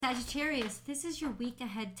Sagittarius, this is your week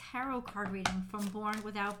ahead tarot card reading from Born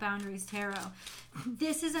Without Boundaries Tarot.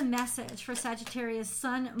 This is a message for Sagittarius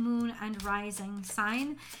sun, moon, and rising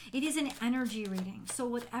sign. It is an energy reading. So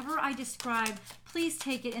whatever I describe, please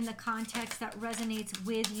take it in the context that resonates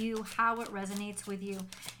with you, how it resonates with you.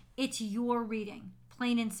 It's your reading,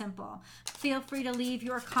 plain and simple. Feel free to leave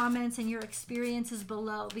your comments and your experiences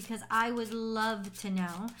below because I would love to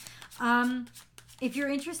know. If you're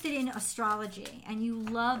interested in astrology and you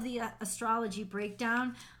love the astrology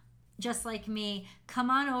breakdown, just like me,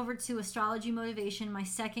 come on over to Astrology Motivation, my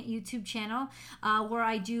second YouTube channel, where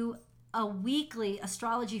I do a weekly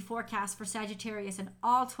astrology forecast for Sagittarius and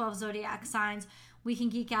all 12 zodiac signs. We can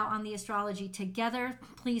geek out on the astrology together.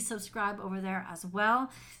 Please subscribe over there as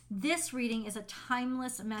well. This reading is a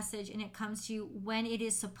timeless message and it comes to you when it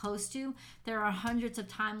is supposed to. There are hundreds of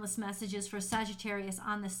timeless messages for Sagittarius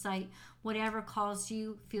on the site. Whatever calls to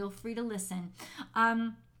you, feel free to listen.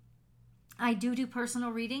 I do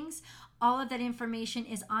personal readings. All of that information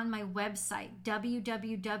is on my website,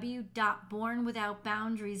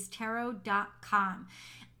 www.bornwithoutboundariestarot.com.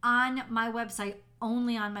 On my website,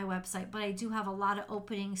 only on my website, but I do have a lot of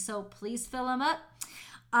openings, so please fill them up.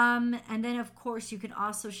 And then, of course, you can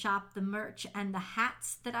also shop the merch and the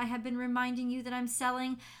hats that I have been reminding you that I'm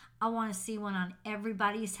selling. I want to see one on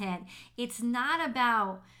everybody's head. It's not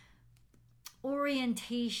about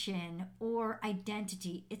orientation or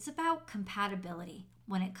identity. It's about compatibility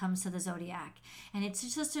when it comes to the zodiac. And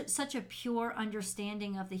it's just such a pure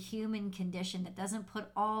understanding of the human condition that doesn't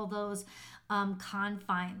put all those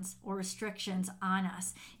confines or restrictions on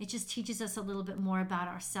us. It just teaches us a little bit more about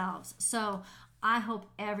ourselves. So I hope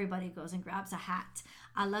everybody goes and grabs a hat.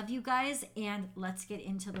 I love you guys, and let's get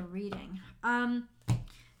into the reading.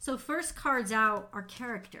 So first cards out are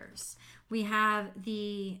characters. We have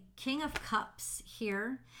the King of Cups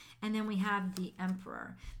here, and then we have the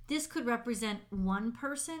Emperor. This could represent one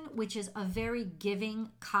person, which is a very giving,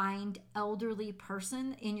 kind, elderly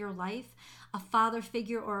person in your life, a father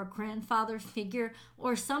figure or a grandfather figure,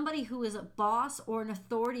 or somebody who is a boss or an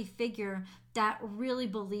authority figure that really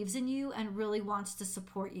believes in you and really wants to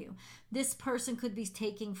support you. This person could be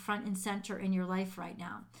taking front and center in your life right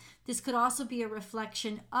now. This could also be a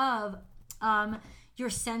reflection of your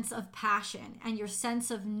sense of passion and your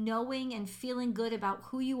sense of knowing and feeling good about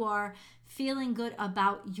who you are, feeling good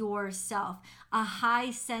about yourself. A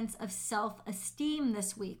high sense of self-esteem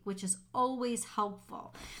this week, which is always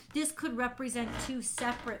helpful. This could represent two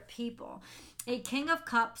separate people. A King of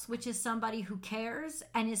Cups, which is somebody who cares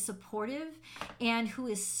and is supportive and who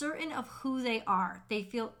is certain of who they are. They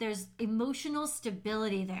feel there's emotional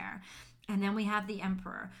stability there. And then we have the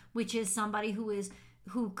Emperor, which is somebody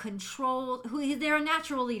they're a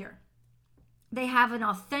natural leader. They have an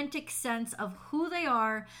authentic sense of who they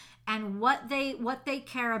are and what they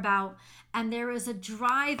care about, and there is a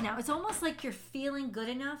drive now. It's almost like you're feeling good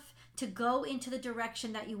enough to go into the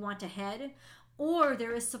direction that you want to head, or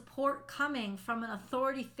there is support coming from an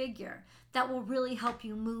authority figure that will really help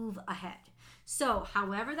you move ahead. So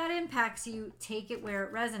however that impacts you, take it where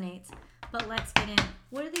it resonates. But let's get in.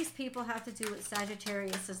 What do these people have to do with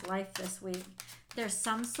Sagittarius's life this week? There's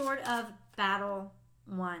some sort of battle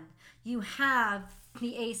won. You have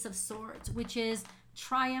the Ace of Swords, which is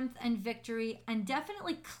triumph and victory and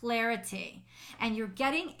definitely clarity. And you're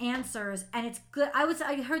getting answers, and it's good. I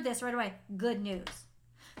heard this right away. Good news.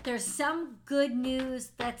 There's some good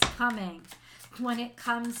news that's coming when it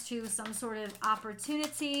comes to some sort of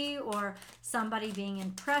opportunity or somebody being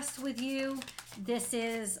impressed with you. This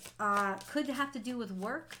is could have to do with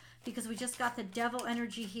work because we just got the Devil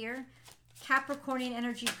energy here. Capricornian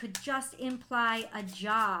energy could just imply a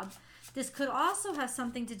job. This could also have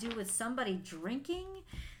something to do with somebody drinking.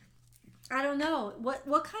 I don't know.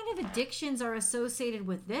 What kind of addictions are associated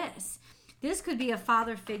with this? This could be a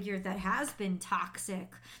father figure that has been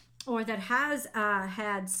toxic or that has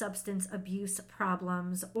had substance abuse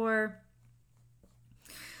problems, or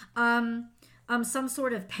some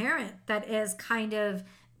sort of parent that is kind of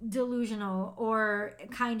delusional or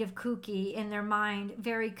kind of kooky in their mind,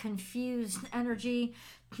 very confused energy,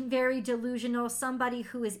 very delusional, somebody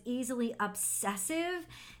who is easily obsessive.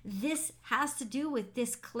 This has to do with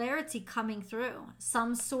this clarity coming through,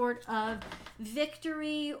 some sort of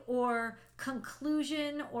victory or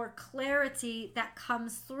conclusion or clarity that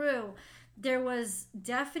comes through. There was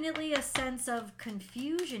definitely a sense of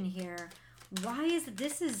confusion here.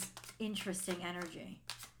 This is interesting energy.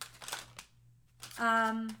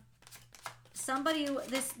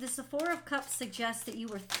 This Four of Cups suggests that you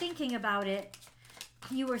were thinking about it.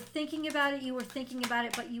 But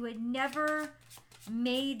you had never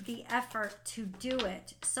made the effort to do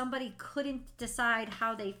it. Somebody couldn't decide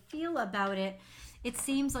how they feel about it. It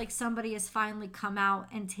seems like somebody has finally come out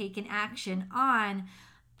and taken action on.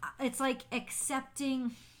 It's like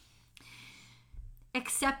accepting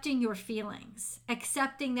your feelings,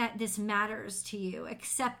 accepting that this matters to you,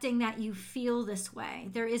 accepting that you feel this way.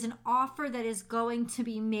 There is an offer that is going to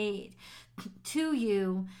be made to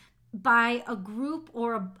you by a group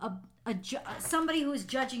or somebody who is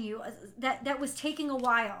judging you. That was taking a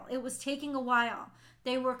while. It was taking a while.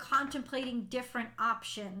 They were contemplating different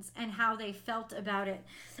options and how they felt about it.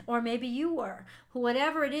 Or maybe you were.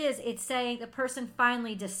 Whatever it is, it's saying the person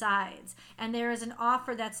finally decides. And there is an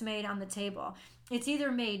offer that's made on the table. It's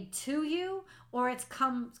either made to you or it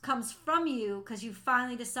comes from you because you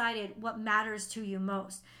finally decided what matters to you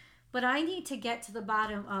most. But I need to get to the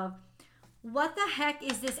bottom of what the heck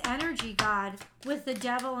is this energy, God, with the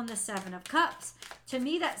Devil and the Seven of Cups? To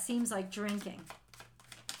me, that seems like drinking.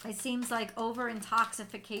 It seems like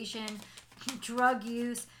over-intoxication, drug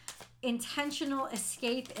use, intentional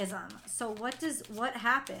escapism. So what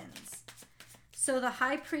happens? So the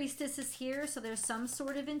High Priestess is here, so there's some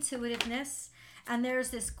sort of intuitiveness. And there's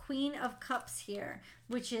this Queen of Cups here,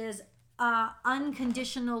 which is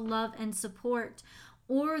unconditional love and support.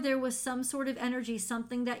 Or there was some sort of energy,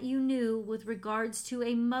 something that you knew with regards to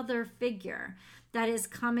a mother figure that is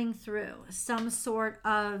coming through. Some sort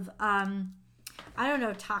of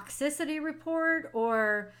toxicity report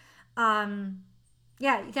or,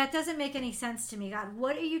 that doesn't make any sense to me. God,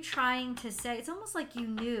 what are you trying to say? It's almost like you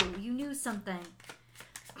knew something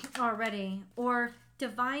already, or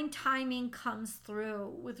divine timing comes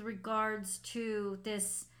through with regards to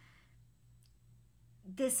this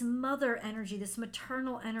mother energy, this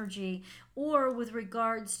maternal energy, or with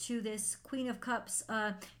regards to this Queen of Cups,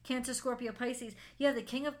 Cancer, Scorpio, Pisces. Yeah, the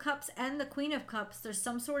King of Cups and the Queen of Cups. There's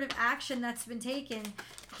some sort of action that's been taken.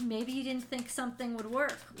 Maybe you didn't think something would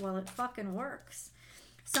work. Well, it fucking works.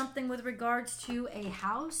 Something with regards to a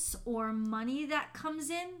house or money that comes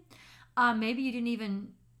in. Maybe you didn't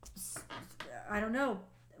even, I don't know,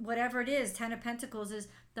 whatever it is. 10 of Pentacles is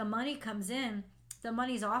the money comes in. The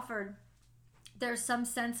money's offered. There's some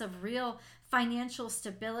sense of real financial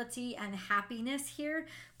stability and happiness here.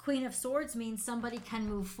 Queen of Swords means somebody can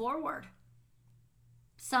move forward.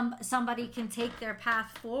 Somebody can take their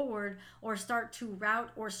path forward or start to route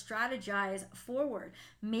or strategize forward,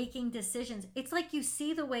 making decisions. It's like you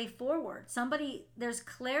see the way forward. There's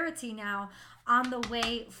clarity now on the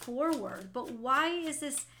way forward. But why is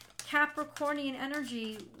this Capricornian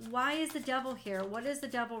energy? Why is the Devil here? What does the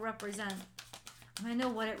Devil represent? I know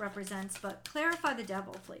what it represents, but clarify the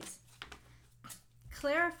Devil, please.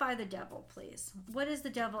 Clarify the Devil, please. What is the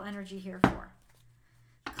Devil energy here for?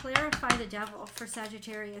 Clarify the Devil for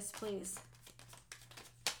Sagittarius, please.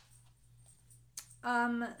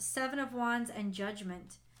 Seven of Wands and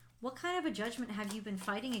Judgment. What kind of a judgment have you been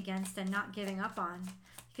fighting against and not giving up on?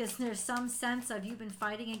 Because there's some sense of you've been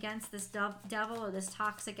fighting against this devil or this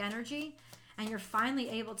toxic energy, and you're finally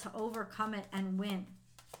able to overcome it and win.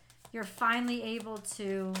 You're finally able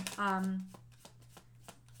to,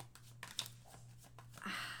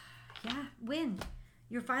 win.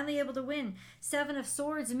 You're finally able to win. Seven of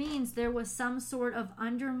Swords means there was some sort of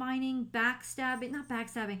undermining,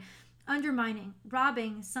 undermining,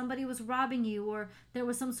 robbing. Somebody was robbing you, or there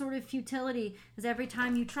was some sort of futility, because every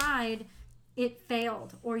time you tried, it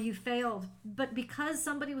failed, or you failed. But because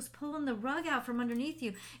somebody was pulling the rug out from underneath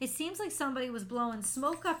you, it seems like somebody was blowing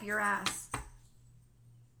smoke up your ass.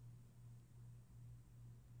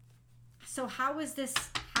 So how is this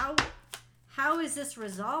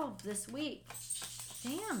resolved this week?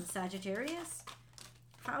 Damn, Sagittarius.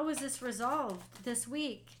 How is this resolved this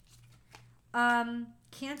week?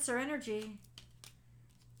 Cancer energy.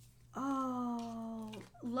 Oh,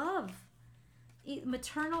 love.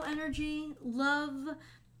 Maternal energy, love,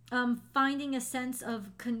 finding a sense of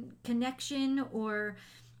connection or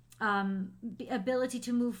ability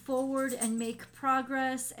to move forward and make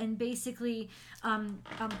progress and basically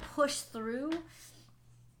push through.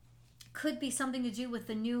 Could be something to do with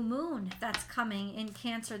the new moon that's coming in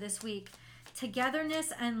Cancer this week.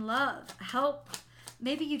 Togetherness and love. Help.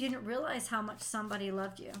 Maybe you didn't realize how much somebody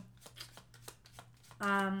loved you.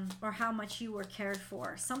 Or how much you were cared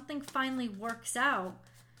for. Something finally works out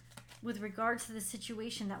with regards to the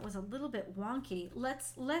situation that was a little bit wonky.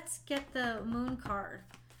 Let's get the moon card.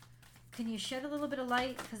 Can you shed a little bit of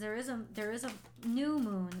light? Because there is a new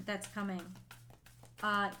moon that's coming.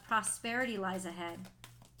 Prosperity lies ahead.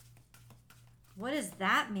 What does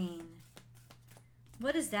that mean?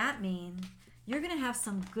 What does that mean? you're going to have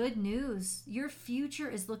some good news. Your future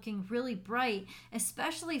is looking really bright,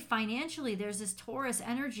 especially financially. There's this Taurus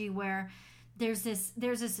energy where there's this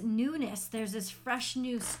newness, there's this fresh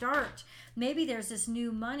new start. Maybe there's this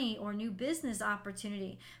new money or new business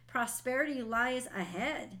opportunity. Prosperity lies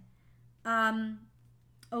ahead.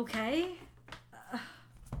 Okay.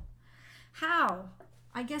 How?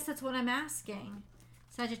 I guess that's what I'm asking.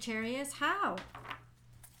 Sagittarius, how?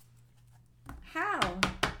 How?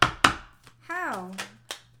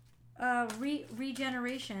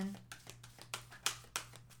 Regeneration.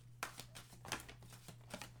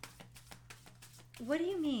 What do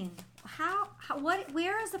you mean?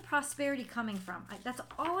 Where is the prosperity coming from? That's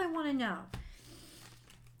all I want to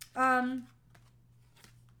know.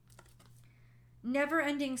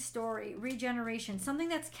 Never-ending story, regeneration, something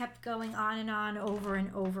that's kept going on and on over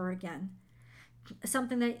and over again.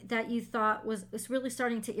 Something that you thought was really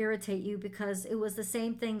starting to irritate you because it was the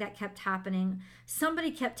same thing that kept happening.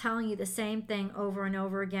 Somebody kept telling you the same thing over and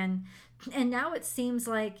over again. And now it seems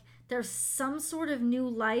like there's some sort of new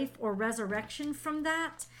life or resurrection from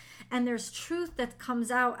that. And there's truth that comes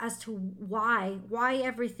out as to why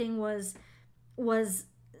everything was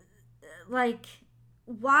like,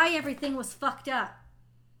 why everything was fucked up.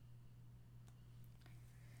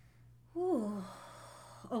 Ooh,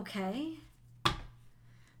 okay.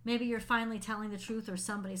 Maybe you're finally telling the truth, or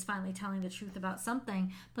somebody's finally telling the truth about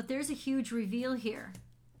something, but there's a huge reveal here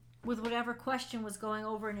with whatever question was going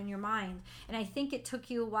over in your mind. And I think it took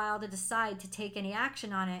you a while to decide to take any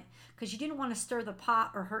action on it because you didn't want to stir the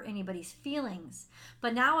pot or hurt anybody's feelings.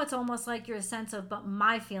 But now it's almost like you're a sense of, but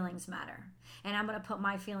my feelings matter. And I'm going to put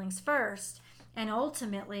my feelings first. And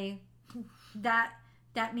ultimately, that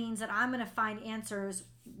means that I'm going to find answers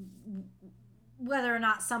whether or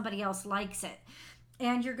not somebody else likes it.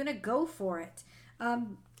 And you're going to go for it.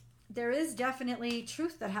 There is definitely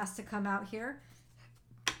truth that has to come out here.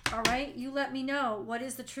 All right, you let me know. What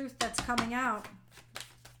is the truth that's coming out?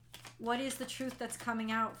 What is the truth that's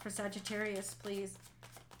coming out for Sagittarius, please?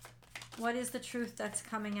 What is the truth that's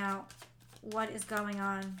coming out? What is going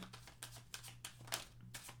on?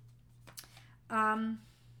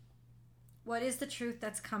 What is the truth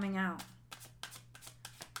that's coming out?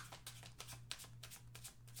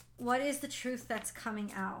 What is the truth that's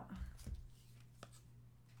coming out?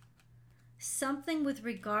 Something with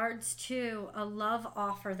regards to a love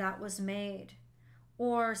offer that was made,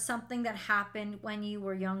 or something that happened when you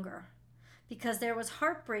were younger, because there was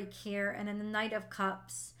heartbreak here and in the Knight of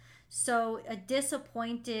Cups. So a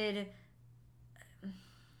disappointment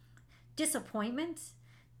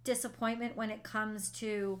when it comes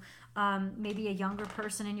to maybe a younger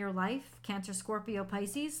person in your life, Cancer, Scorpio,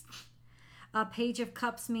 Pisces. A Page of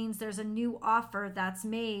Cups means there's a new offer that's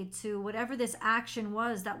made to whatever this action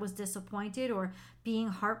was that was disappointed or being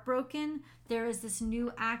heartbroken. There is this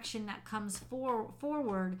new action that comes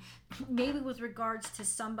forward, maybe with regards to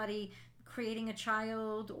somebody creating a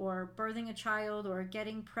child or birthing a child or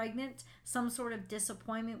getting pregnant, some sort of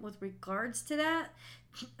disappointment with regards to that.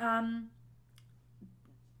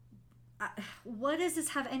 What does this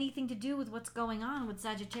have anything to do with what's going on with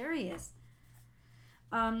Sagittarius?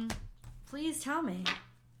 Please tell me.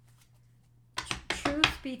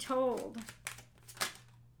 Truth be told.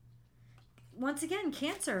 Once again,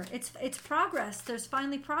 Cancer. It's progress. There's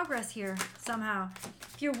finally progress here somehow.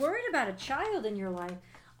 If you're worried about a child in your life,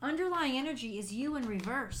 underlying energy is you in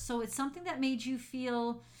reverse. So it's something that made you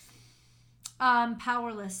feel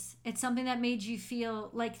powerless. It's something that made you feel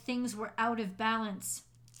like things were out of balance.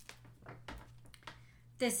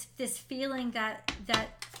 This feeling that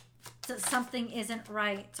something isn't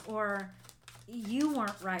right, or you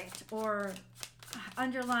weren't right, or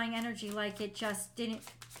underlying energy like it just didn't,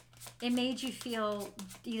 it made you feel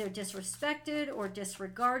either disrespected or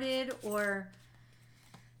disregarded, or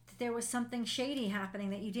there was something shady happening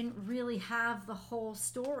that you didn't really have the whole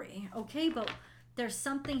story. Okay, but there's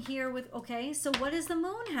something here with, okay, so what does the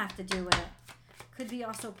moon have to do with it? Could be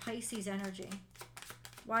also Pisces energy.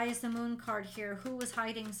 Why is the moon card here? Who was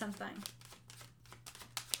hiding something?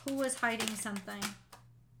 Who was hiding something?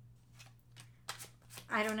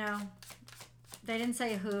 I don't know. They didn't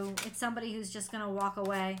say who. It's somebody who's just going to walk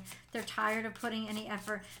away. They're tired of putting any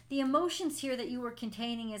effort. The emotions here that you were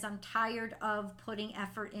containing is, I'm tired of putting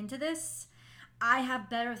effort into this. I have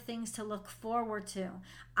better things to look forward to.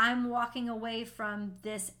 I'm walking away from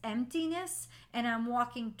this emptiness and I'm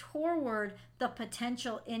walking toward the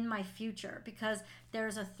potential in my future, because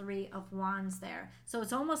there's a 3 of Wands there. So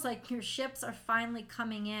it's almost like your ships are finally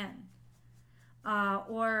coming in.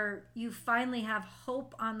 Or you finally have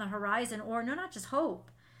hope on the horizon, or no, not just hope.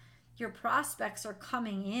 Your prospects are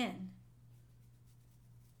coming in.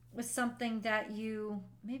 with something that you,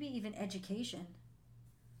 maybe even education.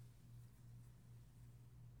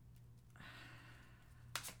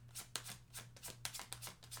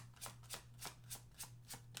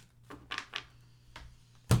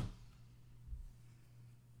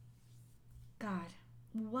 God,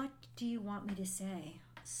 what do you want me to say?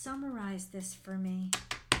 Summarize this for me.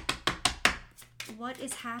 What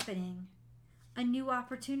is happening? A new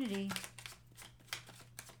opportunity.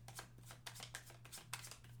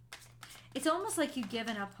 It's almost like you've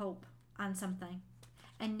given up hope on something,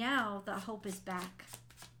 and now the hope is back.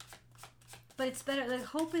 But it's better. Like,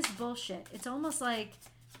 hope is bullshit. It's almost like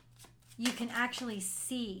you can actually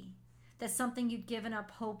see that something you'd given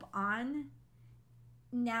up hope on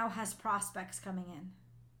now has prospects coming in.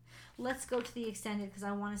 Let's go to the extended because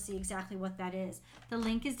I want to see exactly what that is. The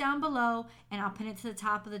link is down below, and I'll pin it to the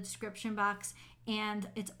top of the description box, and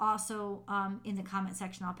it's also in the comment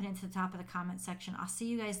section. I'll pin it to the top of the comment section. I'll see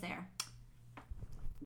you guys there.